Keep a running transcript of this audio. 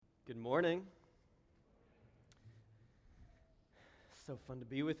Good morning. So fun to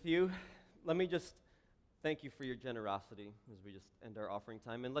be with you. Let me just thank you for your generosity as we just end our offering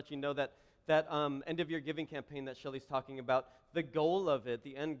time and let you know that end of year giving campaign that Shelly's talking about, the goal of it,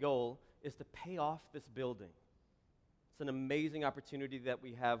 the end goal, is to pay off this building. It's an amazing opportunity that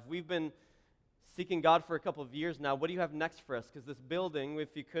we have. We've been seeking God for a couple of years now. What do you have next for us? Because this building,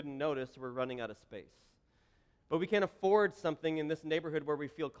 if you couldn't notice, we're running out of space. But we can't afford something in this neighborhood where we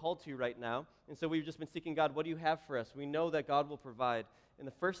feel called to right now. And so we've just been seeking God, what do you have for us? We know that God will provide. And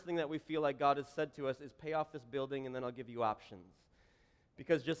the first thing that we feel like God has said to us is pay off this building and then I'll give you options.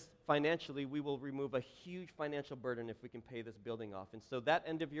 Because just financially, we will remove a huge financial burden if we can pay this building off. And so that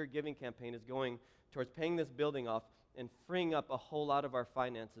end of year giving campaign is going towards paying this building off and freeing up a whole lot of our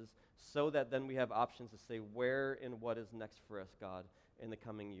finances so that then we have options to say where and what is next for us, God, in the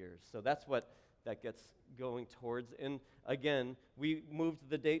coming years. So that's what that gets going towards. And again, we moved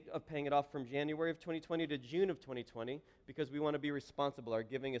the date of paying it off from January of 2020 to June of 2020 because we want to be responsible. Our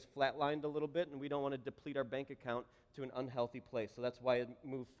giving is flatlined a little bit, and we don't want to deplete our bank account to an unhealthy place. So that's why it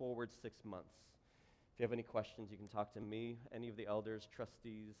moved forward 6 months. If you have any questions, you can talk to me, any of the elders,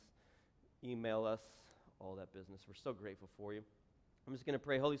 trustees, email us, all that business. We're so grateful for you. I'm just going to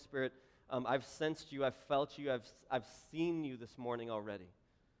pray. Holy Spirit, I've sensed you, I've felt you, I've seen you this morning already.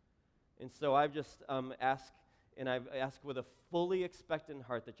 And so I've just asked with a fully expectant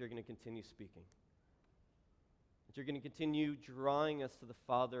heart that you're going to continue speaking. That you're going to continue drawing us to the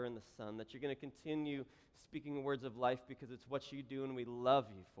Father and the Son. That you're going to continue speaking words of life because it's what you do and we love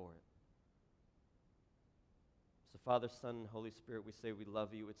you for it. So Father, Son, and Holy Spirit, we say we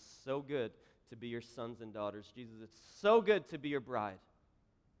love you. It's so good to be your sons and daughters. Jesus, it's so good to be your bride.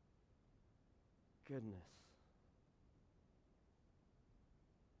 Goodness.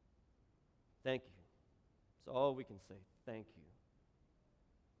 Thank you. That's all we can say. Thank you.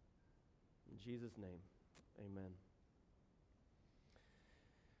 In Jesus' name, amen.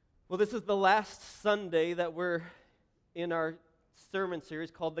 Well, this is the last Sunday that we're in our sermon series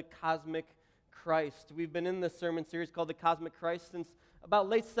called The Cosmic Christ. We've been in this sermon series called The Cosmic Christ since about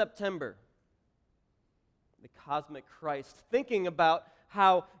late September. The Cosmic Christ. Thinking about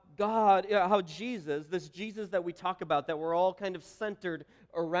how God, how Jesus, this Jesus that we talk about, that we're all kind of centered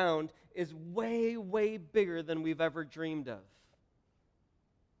around, is way, way bigger than we've ever dreamed of.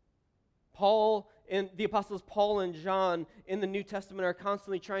 Paul and the apostles Paul and John in the New Testament are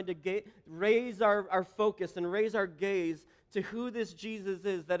constantly trying to raise our focus and raise our gaze to who this Jesus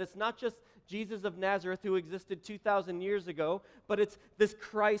is, that it's not just Jesus of Nazareth who existed 2,000 years ago, but it's this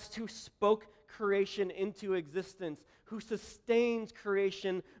Christ who spoke creation into existence, who sustains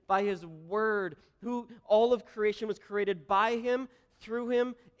creation by his word, who all of creation was created by him, through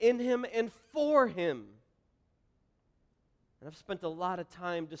him, in him, and for him. And I've spent a lot of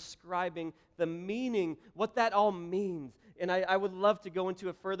time describing the meaning, what that all means. And I would love to go into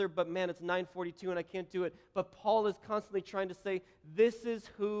it further, but man, it's 9:42 and I can't do it. But Paul is constantly trying to say, this is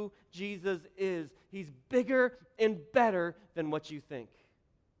who Jesus is. He's bigger and better than what you think.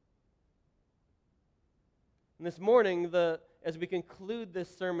 And this morning, as we conclude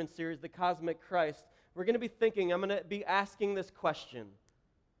this sermon series, The Cosmic Christ, we're going to be thinking, I'm going to be asking this question.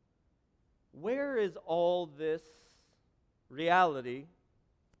 Where is all this reality?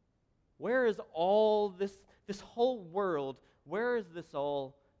 Where is all this whole world, where is this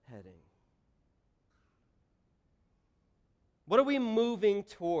all heading? What are we moving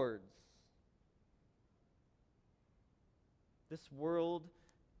towards? This world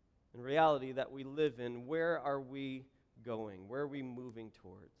and reality that we live in, where are we going? Where are we moving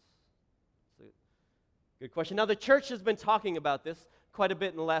towards? It's a good question. Now, the church has been talking about this quite a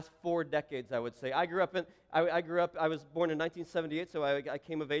bit in the last 4 decades, I would say. I was born in 1978, so I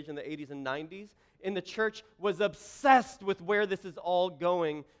came of age in the 80s and 90s, and the church was obsessed with where this is all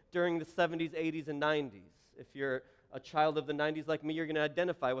going during the 70s, 80s, and 90s. If you're a child of the 90s like me, you're going to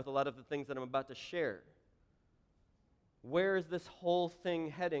identify with a lot of the things that I'm about to share. Where is this whole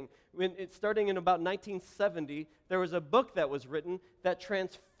thing heading? Starting in about 1970, there was a book that was written that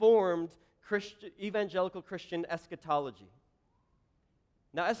transformed evangelical Christian eschatology.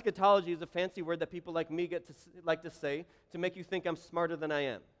 Now, eschatology is a fancy word that people like me like to say to make you think I'm smarter than I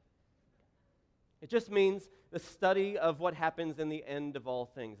am. It just means the study of what happens in the end of all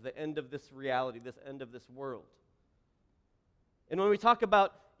things, the end of this reality, this end of this world. And when we talk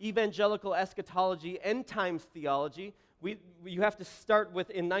about evangelical eschatology, end times theology, you have to start with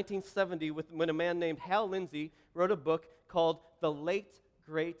in 1970 when a man named Hal Lindsey wrote a book called The Late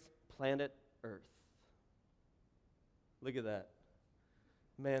Great Planet Earth. Look at that.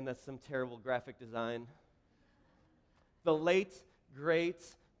 Man, that's some terrible graphic design. The Late Great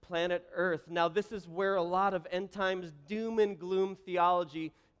Planet Earth. Now, this is where a lot of end times doom and gloom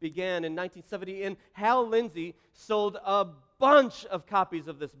theology began in 1970, and Hal Lindsey sold a bunch of copies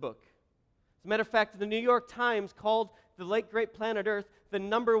of this book. As a matter of fact, the New York Times called The Late Great Planet Earth the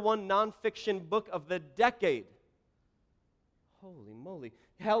 #1 nonfiction book of the decade. Holy moly.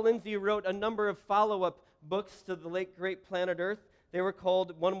 Hal Lindsey wrote a number of follow-up books to The Late Great Planet Earth.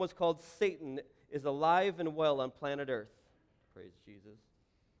 One was called Satan is Alive and Well on Planet Earth. Praise Jesus.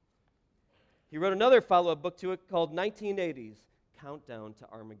 He wrote another follow-up book to it called 1980s, Countdown to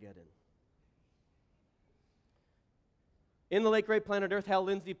Armageddon. In The Late Great Planet Earth, Hal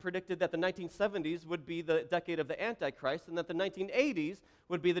Lindsey predicted that the 1970s would be the decade of the Antichrist and that the 1980s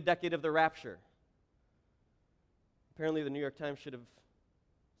would be the decade of the rapture. Apparently, the New York Times should have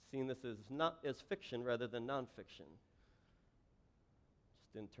seen this as fiction rather than nonfiction.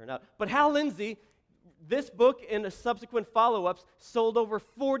 Just didn't turn out. But Hal Lindsey, this book and the subsequent follow-ups sold over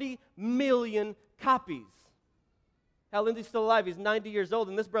 40 million copies. Hal Lindsey's still alive. He's 90 years old,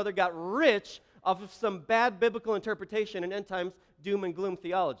 and this brother got rich off of some bad biblical interpretation and end times doom and gloom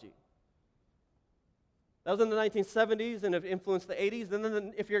theology. That was in the 1970s, and it influenced the 80s. And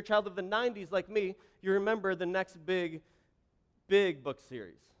then if you're a child of the 90s like me, you remember the next big book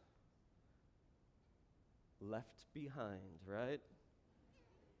series. Left Behind, right?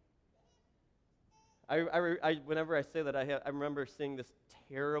 Whenever I say that, I remember seeing this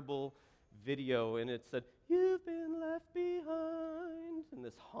terrible video, and it said, "You've been left behind," in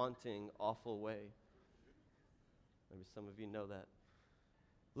this haunting, awful way. Maybe some of you know that.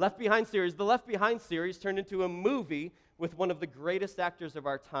 Left Behind series. The Left Behind series turned into a movie with one of the greatest actors of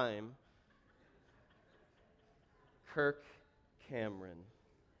our time, Kirk Cameron.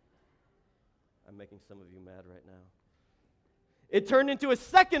 I'm making some of you mad right now. It turned into a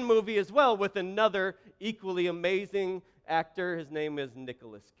second movie as well with another equally amazing actor. His name is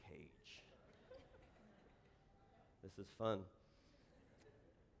Nicolas Cage. This is fun.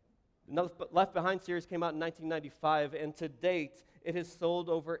 The Left Behind series came out in 1995, and to date, it has sold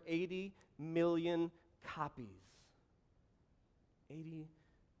over 80 million copies. 80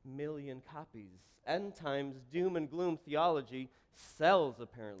 million copies. End times doom and gloom theology sells,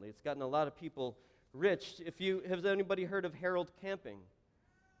 apparently. It's gotten a lot of people rich. Has anybody heard of Harold Camping?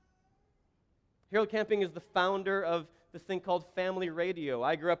 Harold Camping is the founder of this thing called Family Radio.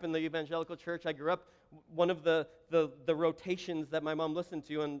 I grew up in the evangelical church. I grew up, one of the rotations that my mom listened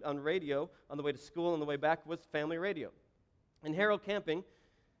to on radio on the way to school and the way back was Family Radio. And Harold Camping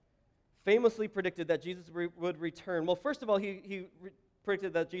famously predicted that Jesus would return. Well, first of all, he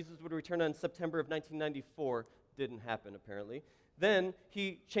predicted that Jesus would return on September of 1994. Didn't happen, apparently. Then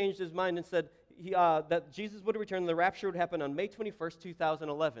he changed his mind and said that Jesus would return and the rapture would happen on May 21st,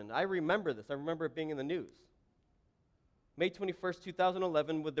 2011. I remember this. I remember it being in the news. May 21st,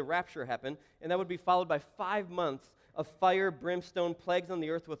 2011 would the rapture happen, and that would be followed by 5 months of fire, brimstone, plagues on the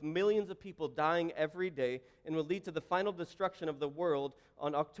earth with millions of people dying every day, and would lead to the final destruction of the world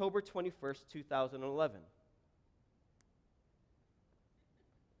on October 21st, 2011.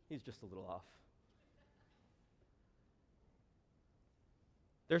 He's just a little off.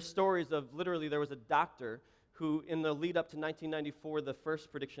 There's stories of literally there was a doctor who, in the lead up to 1994, the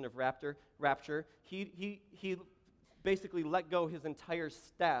first prediction of rapture, he basically let go his entire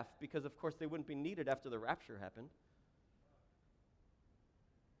staff because, of course, they wouldn't be needed after the rapture happened.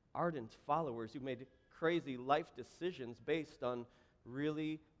 Ardent followers who made crazy life decisions based on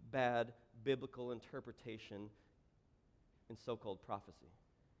really bad biblical interpretation and so-called prophecy.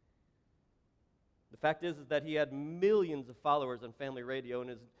 The fact is that he had millions of followers on Family Radio and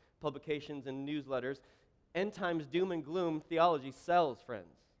his publications and newsletters. End times doom and gloom theology sells,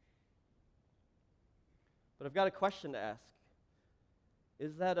 friends. But I've got a question to ask.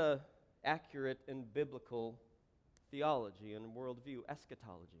 Is that an accurate and biblical theology and worldview,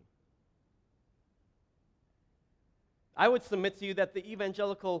 eschatology? I would submit to you that the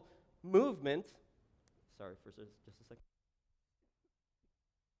evangelical movement, sorry for just a second.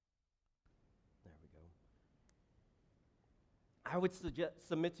 There we go. I would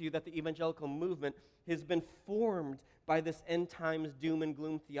submit to you that the evangelical movement has been formed by this end times doom and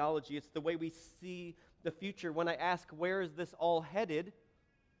gloom theology. It's the way we see the future. When I ask, where is this all headed?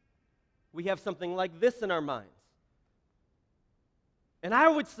 We have something like this in our minds. And I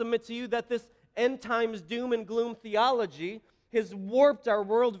would submit to you that this end times doom and gloom theology has warped our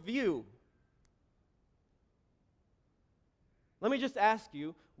worldview. Let me just ask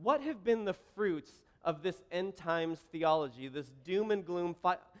you, what have been the fruits of this end times theology, this doom and gloom,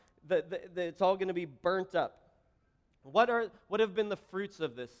 that it's all going to be burnt up? What have been the fruits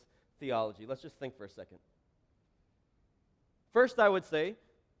of this theology? Let's just think for a second. First, I would say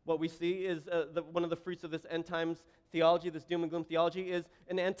what we see is one of the fruits of this end times theology, this doom and gloom theology, is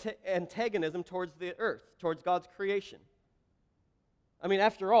an antagonism towards the earth, towards God's creation. I mean,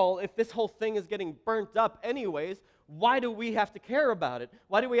 after all, if this whole thing is getting burnt up anyways, why do we have to care about it?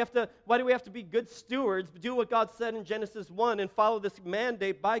 Why do we have to be good stewards, do what God said in Genesis 1 and follow this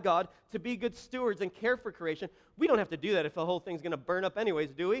mandate by God to be good stewards and care for creation? We don't have to do that if the whole thing's going to burn up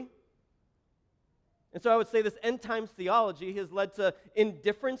anyways, do we? And so I would say this end times theology has led to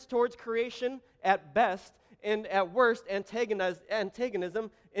indifference towards creation at best, and at worst, antagonism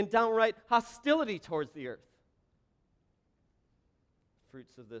and downright hostility towards the earth.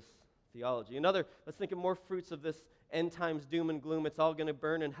 Fruits of this theology. Let's think of more fruits of this end times doom and gloom, it's all going to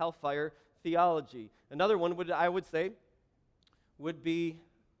burn in hellfire theology. Another one I would say would be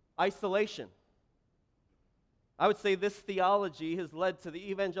isolation. I would say this theology has led to the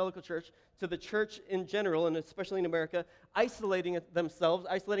evangelical church, to the church in general, and especially in America, isolating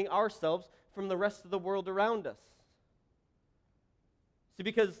ourselves from the rest of the world around us. See,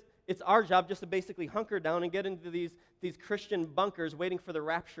 because it's our job just to basically hunker down and get into these Christian bunkers waiting for the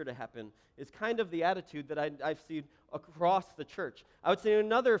rapture to happen. It's kind of the attitude that I've seen across the church. I would say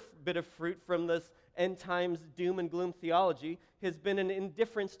another bit of fruit from this end times doom and gloom theology has been an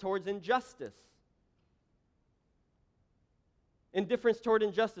indifference towards injustice. Indifference toward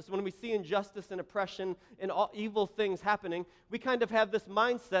injustice. When we see injustice and oppression and all evil things happening, we kind of have this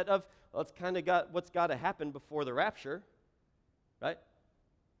mindset of, well, it's kind of what's got to happen before the rapture, right?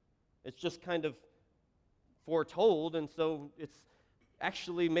 It's just kind of foretold, and so it's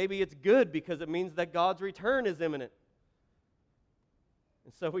actually, maybe it's good because it means that God's return is imminent.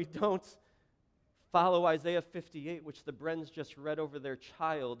 And so we don't follow Isaiah 58, which the Brens just read over their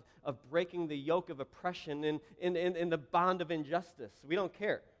child, of breaking the yoke of oppression in the bond of injustice. We don't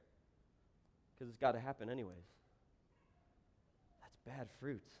care because it's got to happen anyways. That's bad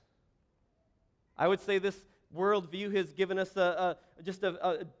fruit. I would say this worldview has given us just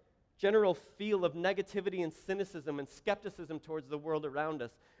a general feel of negativity and cynicism and skepticism towards the world around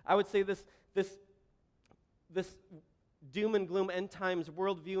us. I would say this doom and gloom end times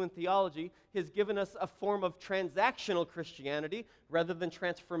worldview and theology has given us a form of transactional Christianity rather than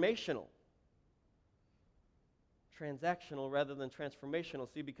transformational. Transactional rather than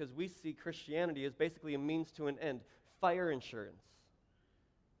transformational. See, because we see Christianity as basically a means to an end. Fire insurance.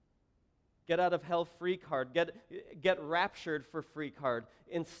 Get out of hell free card. Get raptured for free card.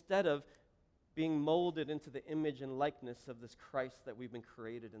 Instead of being molded into the image and likeness of this Christ that we've been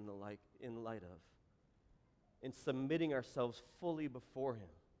created in light of. In submitting ourselves fully before Him,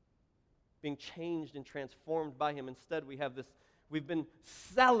 being changed and transformed by Him. Instead, we've been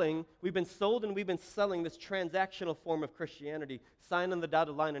sold and we've been selling this transactional form of Christianity, sign on the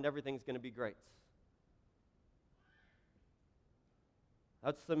dotted line and everything's going to be great. I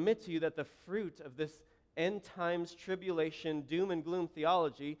would submit to you that the fruit of this end times tribulation, doom and gloom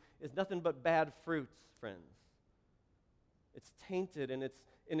theology is nothing but bad fruits, friends. It's tainted and it's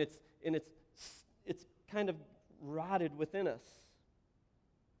kind of rotted within us.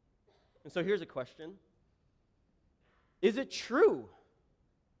 And so here's a question. Is it true?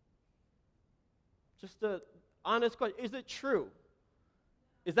 Just an honest question. Is it true?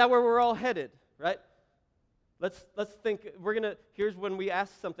 Is that where we're all headed, right? Let's think. Here's when we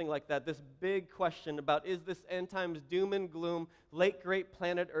ask something like that, this big question about, is this end times doom and gloom, late great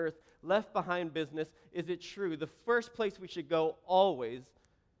planet Earth, left behind business, is it true? The first place we should go always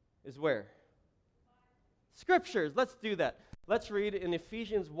is where? Scriptures. Let's do that. Let's read in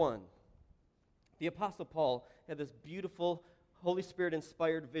Ephesians 1. The Apostle Paul had this beautiful, Holy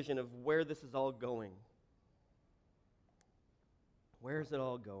Spirit-inspired vision of where this is all going. Where is it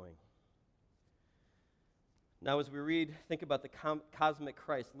all going? Now, as we read, think about the cosmic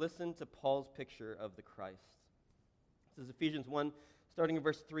Christ. Listen to Paul's picture of the Christ. This is Ephesians 1, starting in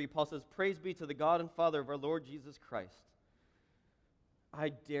verse 3. Paul says, "Praise be to the God and Father of our Lord Jesus Christ. I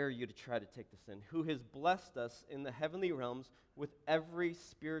dare you to try to take this in, who has blessed us in the heavenly realms with every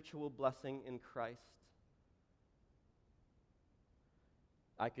spiritual blessing in Christ."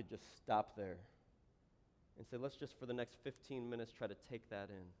 I could just stop there and say, let's just for the next 15 minutes try to take that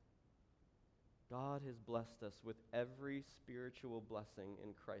in. God has blessed us with every spiritual blessing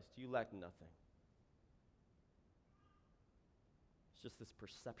in Christ. You lack nothing. It's just this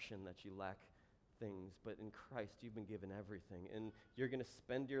perception that you lack things, but in Christ you've been given everything, and you're going to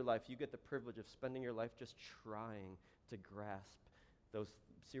spend your life, you get the privilege of spending your life just trying to grasp those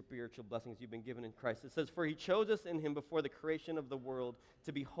spiritual blessings you've been given in Christ. It says, "For He chose us in Him before the creation of the world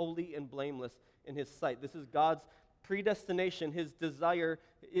to be holy and blameless in His sight." This is God's predestination, His desire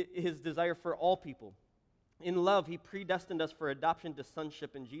for all people. In love, he predestined us for adoption to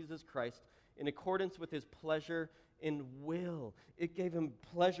sonship in Jesus Christ in accordance with his pleasure and will. It gave him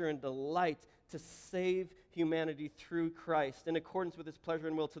pleasure and delight to save humanity through Christ in accordance with his pleasure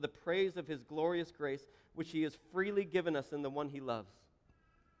and will, to the praise of his glorious grace, which he has freely given us in the one he loves.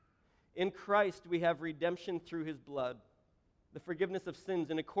 In Christ, we have redemption through his blood, the forgiveness of sins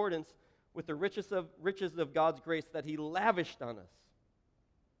in accordance with the riches of God's grace that he lavished on us.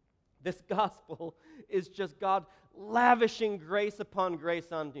 This gospel is just God lavishing grace upon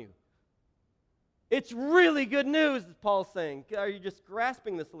grace on you. It's really good news, Paul's saying. Are you just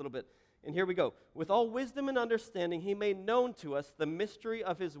grasping this a little bit? And here we go. With all wisdom and understanding, he made known to us the mystery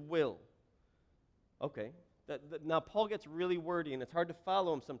of his will. Okay. Now, Paul gets really wordy, and it's hard to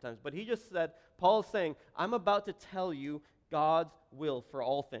follow him sometimes. But he just said, Paul's saying, I'm about to tell you God's will for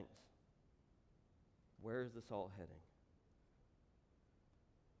all things. Where is this all heading?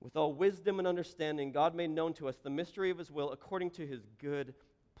 With all wisdom and understanding, God made known to us the mystery of his will according to his good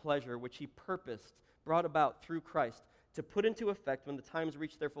pleasure, which he purposed, brought about through Christ, to put into effect when the times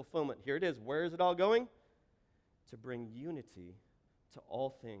reach their fulfillment. Here it is. Where is it all going? To bring unity to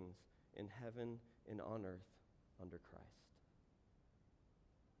all things in heaven and on earth under Christ.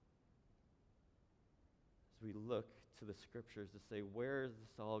 As we look to the scriptures to say, where is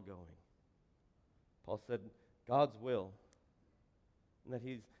this all going? Paul said, God's will, and that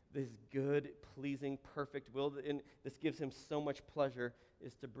he's this good, pleasing, perfect will, and this gives him so much pleasure,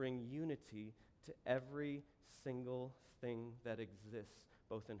 is to bring unity to every single thing that exists,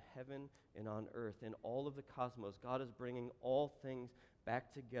 both in heaven and on earth, in all of the cosmos. God is bringing all things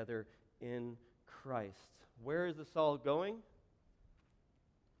back together in Christ. Where is this all going?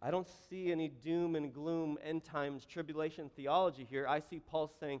 I don't see any doom and gloom, end times, tribulation theology here. I see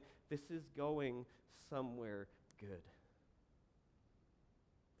Paul saying, this is going somewhere good.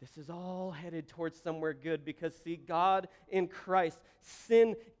 This is all headed towards somewhere good because, see, God in Christ,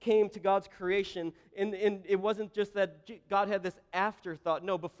 sin came to God's creation, and it wasn't just that God had this afterthought.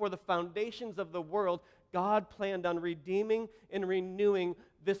 No, before the foundations of the world, God planned on redeeming and renewing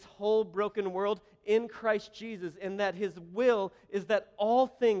this whole broken world in Christ Jesus, and that his will is that all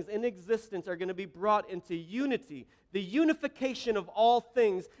things in existence are going to be brought into unity. The unification of all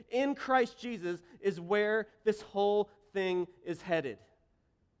things in Christ Jesus is where this whole thing is headed.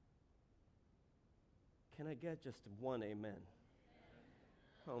 Can I get just one amen?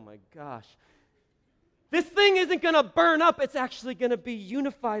 Oh my gosh. This thing isn't going to burn up. It's actually going to be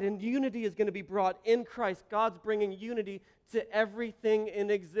unified, and unity is going to be brought in Christ. God's bringing unity to everything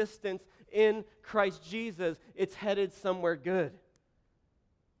in existence in Christ Jesus. It's headed somewhere good.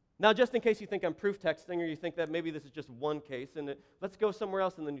 Now, just in case you think I'm proof texting or you think that maybe this is just one case, let's go somewhere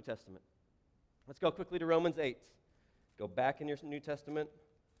else in the New Testament. Let's go quickly to Romans 8. Go back in your New Testament.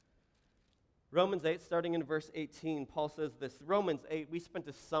 Romans 8, starting in verse 18, Paul says this. Romans 8, we spent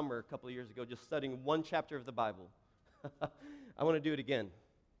a summer a couple of years ago just studying one chapter of the Bible. I want to do it again.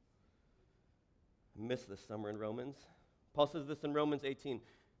 I missed this summer in Romans. Paul says this in Romans 8,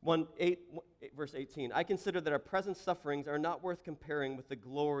 verse 18. I consider that our present sufferings are not worth comparing with the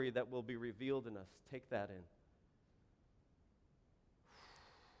glory that will be revealed in us. Take that in.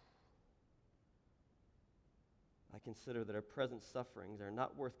 I consider that our present sufferings are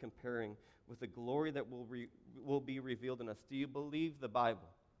not worth comparing with the glory that will be revealed in us. Do you believe the Bible?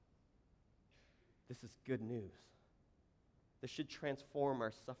 This is good news. This should transform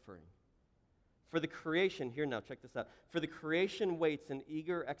our suffering. For the creation, here now, check this out. For the creation waits in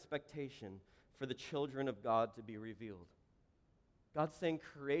eager expectation for the children of God to be revealed. God's saying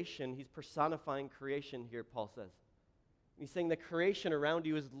creation, he's personifying creation here, Paul says. He's saying that creation around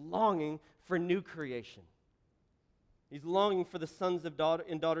you is longing for new creation. He's longing for the sons and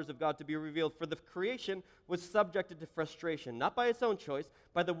daughters of God to be revealed. For the creation was subjected to frustration, not by its own choice,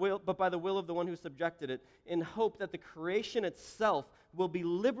 but by the will of the one who subjected it, in hope that the creation itself will be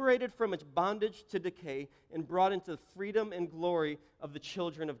liberated from its bondage to decay and brought into the freedom and glory of the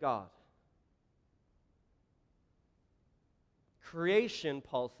children of God. Creation,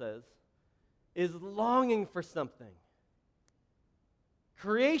 Paul says, is longing for something.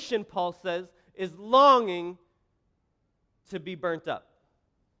 Creation, Paul says, is longing to be burnt up.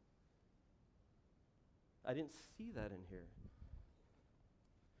 I didn't see that in here.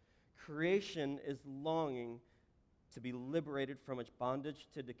 Creation is longing to be liberated from its bondage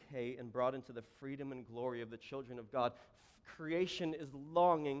to decay and brought into the freedom and glory of the children of God. Creation is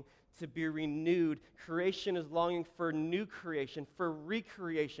longing to be renewed. Creation is longing for new creation, for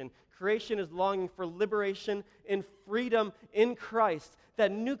recreation. Creation is longing for liberation and freedom in Christ.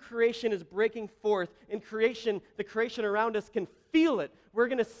 That new creation is breaking forth, and the creation around us can feel it. We're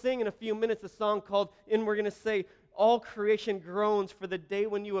going to sing in a few minutes a song called, and we're going to say, all creation groans for the day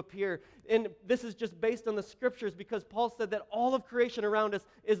when you appear. And this is just based on the scriptures because Paul said that all of creation around us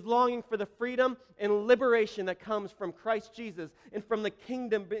is longing for the freedom and liberation that comes from Christ Jesus and from the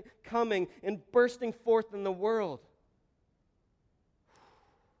kingdom coming and bursting forth in the world.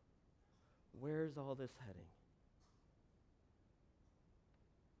 Where's all this heading?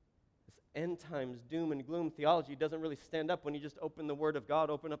 This end times doom and gloom theology doesn't really stand up when you just open the Word of God,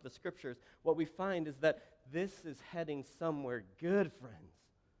 open up the scriptures. What we find is that this is heading somewhere good, friends.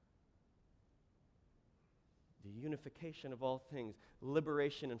 The unification of all things,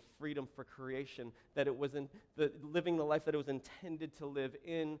 liberation and freedom for creation, that it was living the life that it was intended to live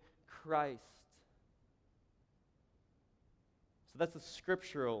in Christ. So that's a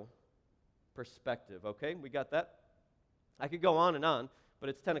scriptural perspective, okay? We got that? I could go on, but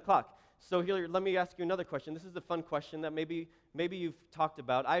it's 10 o'clock. So here, let me ask you another question. This is a fun question that maybe you've talked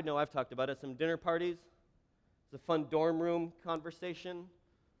about. I know I've talked about it at some dinner parties. It's a fun dorm room conversation.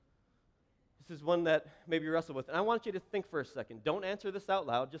 This is one that maybe you wrestle with. And I want you to think for a second. Don't answer this out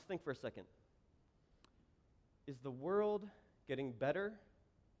loud. Just think for a second. Is the world getting better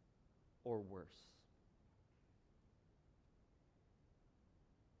or worse?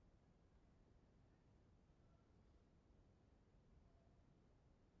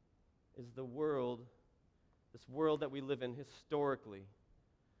 Is the world, this world that we live in historically,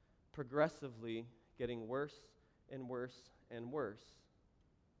 progressively getting worse and worse and worse?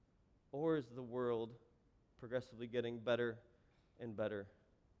 Or is the world progressively getting better and better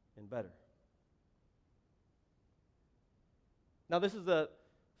and better? Now, this is a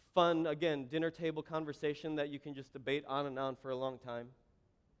fun, again, dinner table conversation that you can just debate on and on for a long time.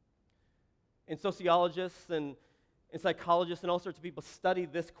 And sociologists and psychologists and all sorts of people study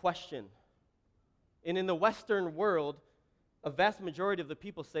this question. And in the Western world, a vast majority of the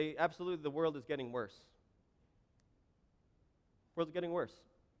people say, absolutely, the world is getting worse. The world's getting worse.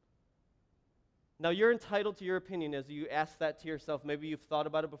 Now, you're entitled to your opinion as you ask that to yourself. Maybe you've thought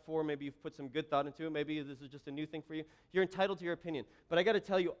about it before. Maybe you've put some good thought into it. Maybe this is just a new thing for you. You're entitled to your opinion. But I got to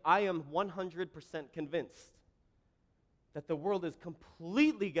tell you, I am 100% convinced that the world is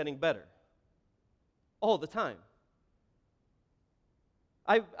completely getting better all the time.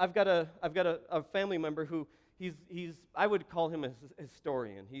 I've got a family member who he's I would call him a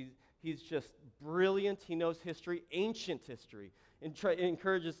historian. He's just brilliant. He knows history, ancient history, and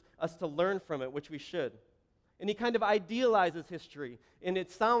encourages us to learn from it, which we should. And he kind of idealizes history, and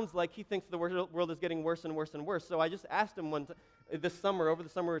it sounds like he thinks the world is getting worse and worse and worse. So I just asked him over the summer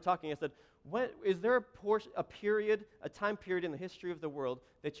we were talking, I said, is there a time period in the history of the world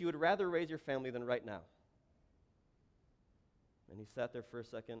that you would rather raise your family than right now? And he sat there for a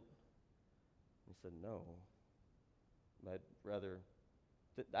second. He said, no. I'd rather,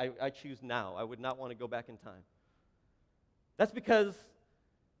 I choose now. I would not want to go back in time. That's because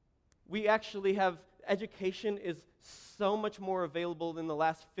we actually have, education is so much more available in the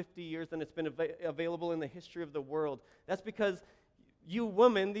last 50 years than it's been available in the history of the world. That's because you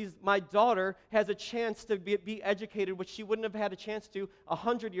women, my daughter, has a chance to be educated, which she wouldn't have had a chance to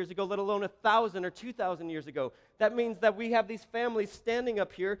 100 years ago, let alone 1,000 or 2,000 years ago. That means that we have these families standing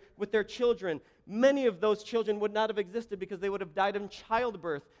up here with their children. Many of those children would not have existed because they would have died in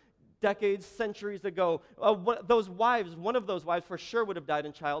childbirth decades, centuries ago. One of those wives for sure would have died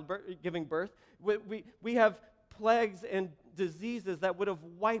in childbirth, giving birth. We have plagues and diseases that would have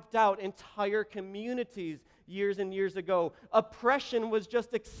wiped out entire communities years and years ago. Oppression was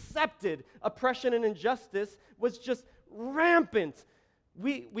just accepted. Oppression and injustice was just rampant.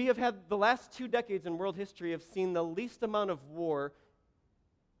 We have had the last 2 decades in world history have seen the least amount of war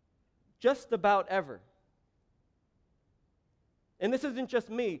just about ever. And this isn't just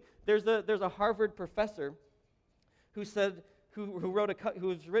me. There's a Harvard professor who's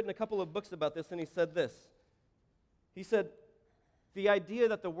written a couple of books about this, and he said this. He said, the idea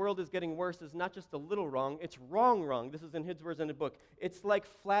that the world is getting worse is not just a little wrong, it's wrong. This is in his words in a book. It's like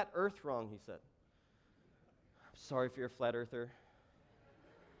flat earth wrong, he said. I'm sorry if you're a flat earther.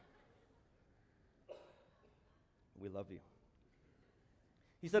 We love you.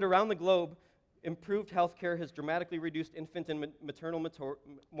 He said, around the globe, improved health care has dramatically reduced infant and maternal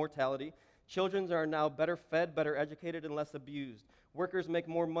mortality, Children are now better fed, better educated, and less abused. Workers make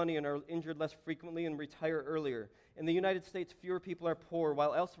more money and are injured less frequently and retire earlier. In the United States, fewer people are poor,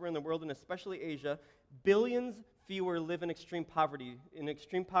 while elsewhere in the world, and especially Asia, billions fewer live in extreme poverty. In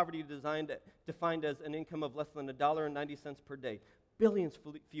extreme poverty defined as an income of less than $1.90 per day. Billions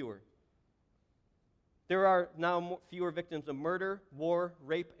fewer. There are now fewer victims of murder, war,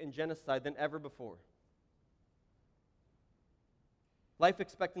 rape, and genocide than ever before. Life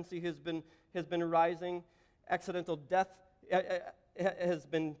expectancy has been rising. Accidental death has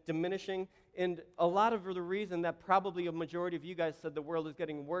been diminishing. And a lot of the reason that probably a majority of you guys said the world is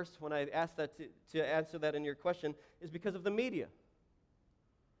getting worse when I asked that to answer that in your question is because of the media.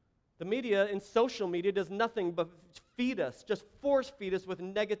 The media and social media does nothing but feed us, just force feed us with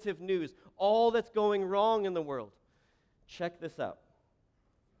negative news, all that's going wrong in the world. Check this out.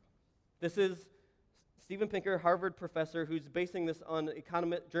 This is Steven Pinker, Harvard professor, who's basing this on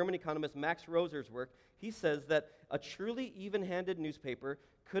German economist Max Roser's work. He says that a truly even-handed newspaper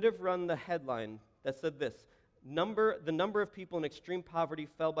could have run the headline that said this: the number of people in extreme poverty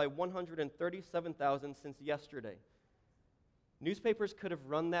fell by 137,000 since yesterday. Newspapers could have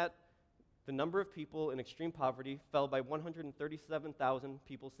run that. The number of people in extreme poverty fell by 137,000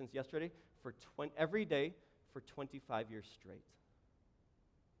 people since yesterday every day for 25 years straight.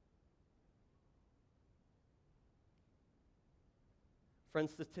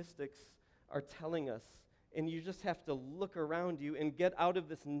 Friends, statistics are telling us, and you just have to look around you and get out of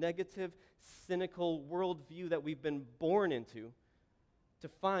this negative, cynical worldview that we've been born into to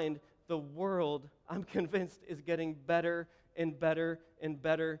find the world, I'm convinced, is getting better and better and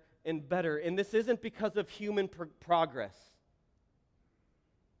better and better. And this isn't because of human progress.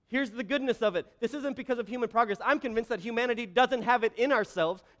 Here's the goodness of it. This isn't because of human progress. I'm convinced that humanity doesn't have it in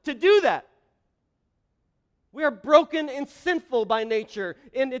ourselves to do that. We are broken and sinful by nature.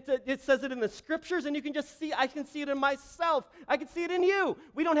 And it says it in the scriptures, and you can just see, I can see it in myself. I can see it in you.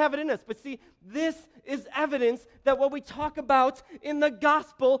 We don't have it in us. But see, this is evidence that what we talk about in the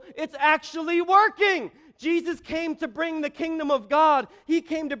gospel, it's actually working. Jesus came to bring the kingdom of God. He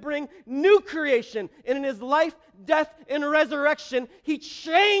came to bring new creation. And in his life, death, and resurrection, he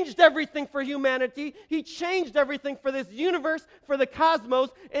changed everything for humanity. He changed everything for this universe, for the cosmos,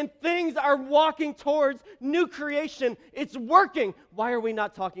 and things are walking towards new creation. It's working. Why are we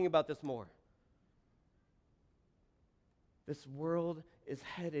not talking about this more? This world is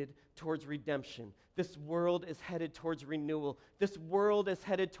headed towards redemption. This world is headed towards renewal. This world is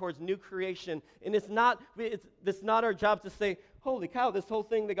headed towards new creation. And it's not our job to say, holy cow, this whole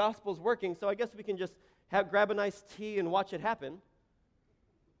thing, the gospel is working, so I guess we can just grab a nice tea and watch it happen.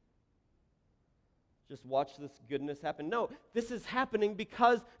 Just watch this goodness happen. No, this is happening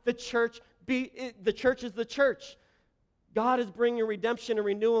because the church is the church. God is bringing redemption and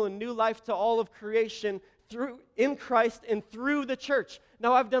renewal and new life to all of creation in Christ and through the church.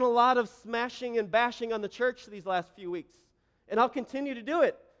 Now, I've done a lot of smashing and bashing on the church these last few weeks, and I'll continue to do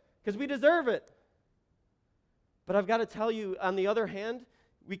it because we deserve it. But I've got to tell you, on the other hand,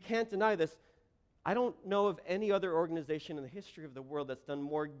 we can't deny this. I don't know of any other organization in the history of the world that's done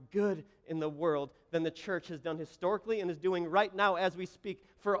more good in the world than the church has done historically and is doing right now as we speak.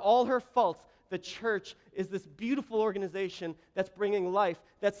 For all her faults, the church is this beautiful organization that's bringing life,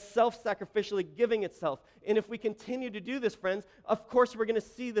 that's self-sacrificially giving itself. And if we continue to do this, friends, of course we're going to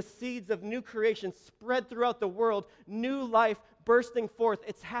see the seeds of new creation spread throughout the world, new life bursting forth.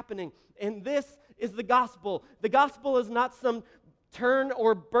 It's happening. And this is the gospel. The gospel is not some turn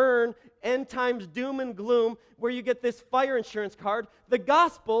or burn, end times doom and gloom, where you get this fire insurance card. The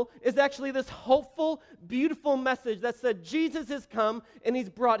gospel is actually this hopeful, beautiful message that said Jesus has come and he's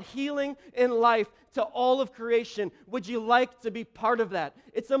brought healing and life to all of creation. Would you like to be part of that?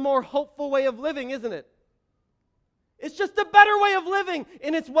 It's a more hopeful way of living, isn't it? It's just a better way of living,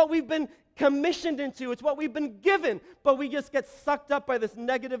 and it's what we've been commissioned into. It's what we've been given, but we just get sucked up by this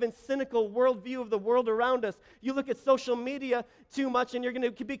negative and cynical worldview of the world around us. You look at social media too much, and you're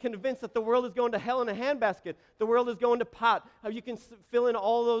going to be convinced that the world is going to hell in a handbasket. The world is going to pot. How you can fill in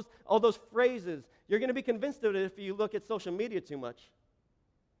all those phrases. You're going to be convinced of it if you look at social media too much.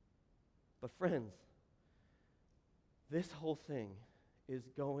 But friends, this whole thing is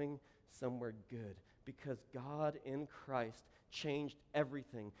going somewhere good because God in Christ changed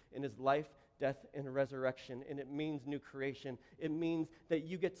everything in his life, death, and resurrection, and it means new creation. It means that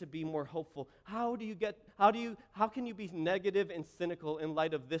you get to be more hopeful. How can you be negative and cynical in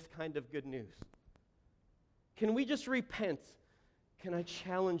light of this kind of good news? Can we just repent? Can I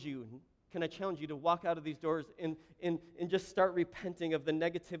challenge you to walk out of these doors and just start repenting of the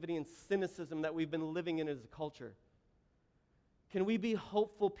negativity and cynicism that we've been living in as a culture? Can we be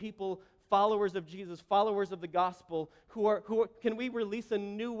hopeful people followers of Jesus, followers of the gospel, can we release a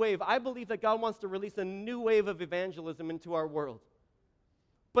new wave? I believe that God wants to release a new wave of evangelism into our world.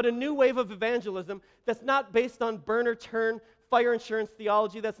 But a new wave of evangelism that's not based on burner turn, fire insurance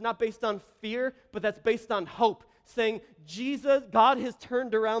theology, that's not based on fear, but that's based on hope. Saying, Jesus, God has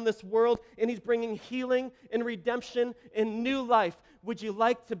turned around this world and He's bringing healing and redemption and new life. Would you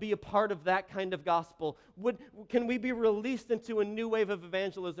like to be a part of that kind of gospel? Can we be released into a new wave of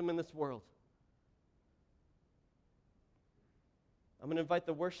evangelism in this world? I'm going to invite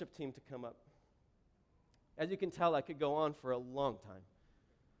the worship team to come up. As you can tell, I could go on for a long time.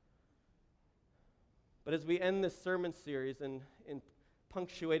 But as we end this sermon series and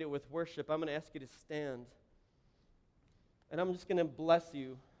punctuate it with worship, I'm going to ask you to stand. And I'm just going to bless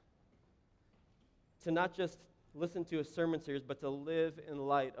you to not just listen to a sermon series, but to live in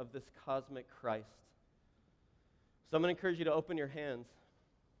light of this cosmic Christ. So I'm going to encourage you to open your hands,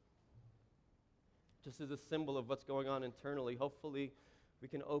 just as a symbol of what's going on internally. Hopefully, we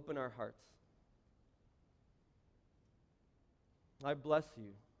can open our hearts. I bless you,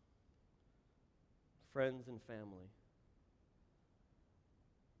 friends and family,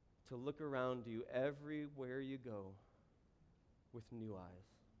 to look around you everywhere you go with new eyes.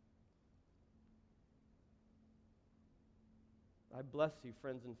 I bless you,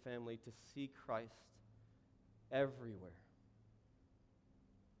 friends and family, to see Christ everywhere.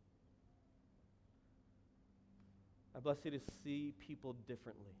 I bless you to see people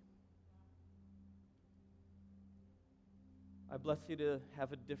differently. I bless you to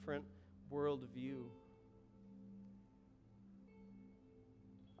have a different worldview.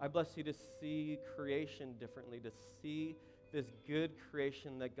 I bless you to see creation differently, to see this good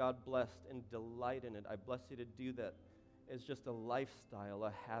creation that God blessed and delight in it. I bless you to do that as just a lifestyle,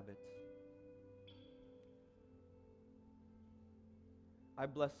 a habit. I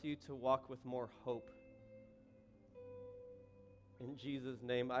bless you to walk with more hope. In Jesus'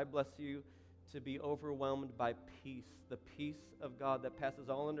 name, I bless you to be overwhelmed by peace, the peace of God that passes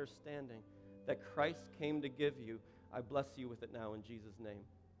all understanding, that Christ came to give you. I bless you with it now in Jesus' name.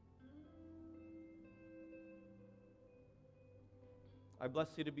 I bless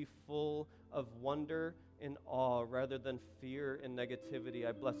you to be full of wonder and awe rather than fear and negativity.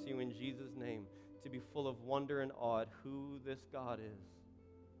 I bless you in Jesus' name to be full of wonder and awe at who this God is.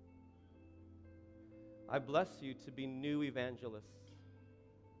 I bless you to be new evangelists.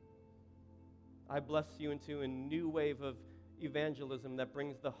 I bless you into a new wave of evangelism that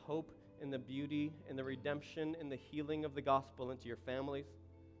brings the hope and the beauty and the redemption and the healing of the gospel into your families,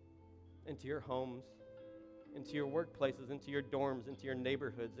 into your homes, into your workplaces, into your dorms, into your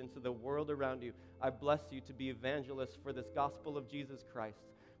neighborhoods, into the world around you. I bless you to be evangelists for this gospel of Jesus Christ,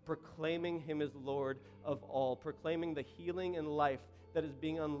 proclaiming Him as Lord of all, proclaiming the healing and life that is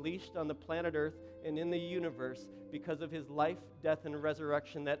being unleashed on the planet Earth and in the universe because of His life, death, and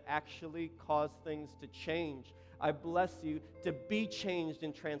resurrection that actually caused things to change. I bless you to be changed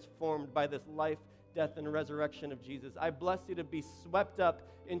and transformed by this life, death, and resurrection of Jesus. I bless you to be swept up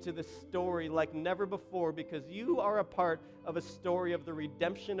into the story like never before, because you are a part of a story of the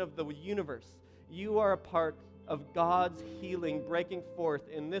redemption of the universe. You are a part of God's healing breaking forth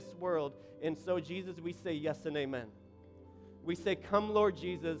in this world. And so, Jesus, we say yes and amen. We say, come, Lord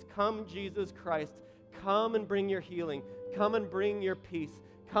Jesus. Come, Jesus Christ. Come and bring your healing. Come and bring your peace.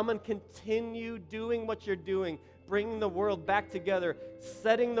 Come and continue doing what you're doing, bringing the world back together,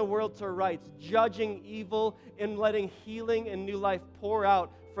 setting the world to rights, judging evil, and letting healing and new life pour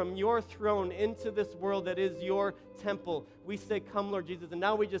out from your throne into this world that is your temple. We say, come, Lord Jesus. And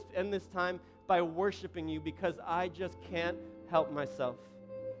now we just end this time by worshiping you, because I just can't help myself.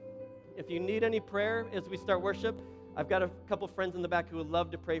 If you need any prayer as we start worship, I've got a couple friends in the back who would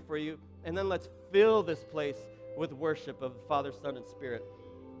love to pray for you. And then let's fill this place with worship of Father, Son, and Spirit.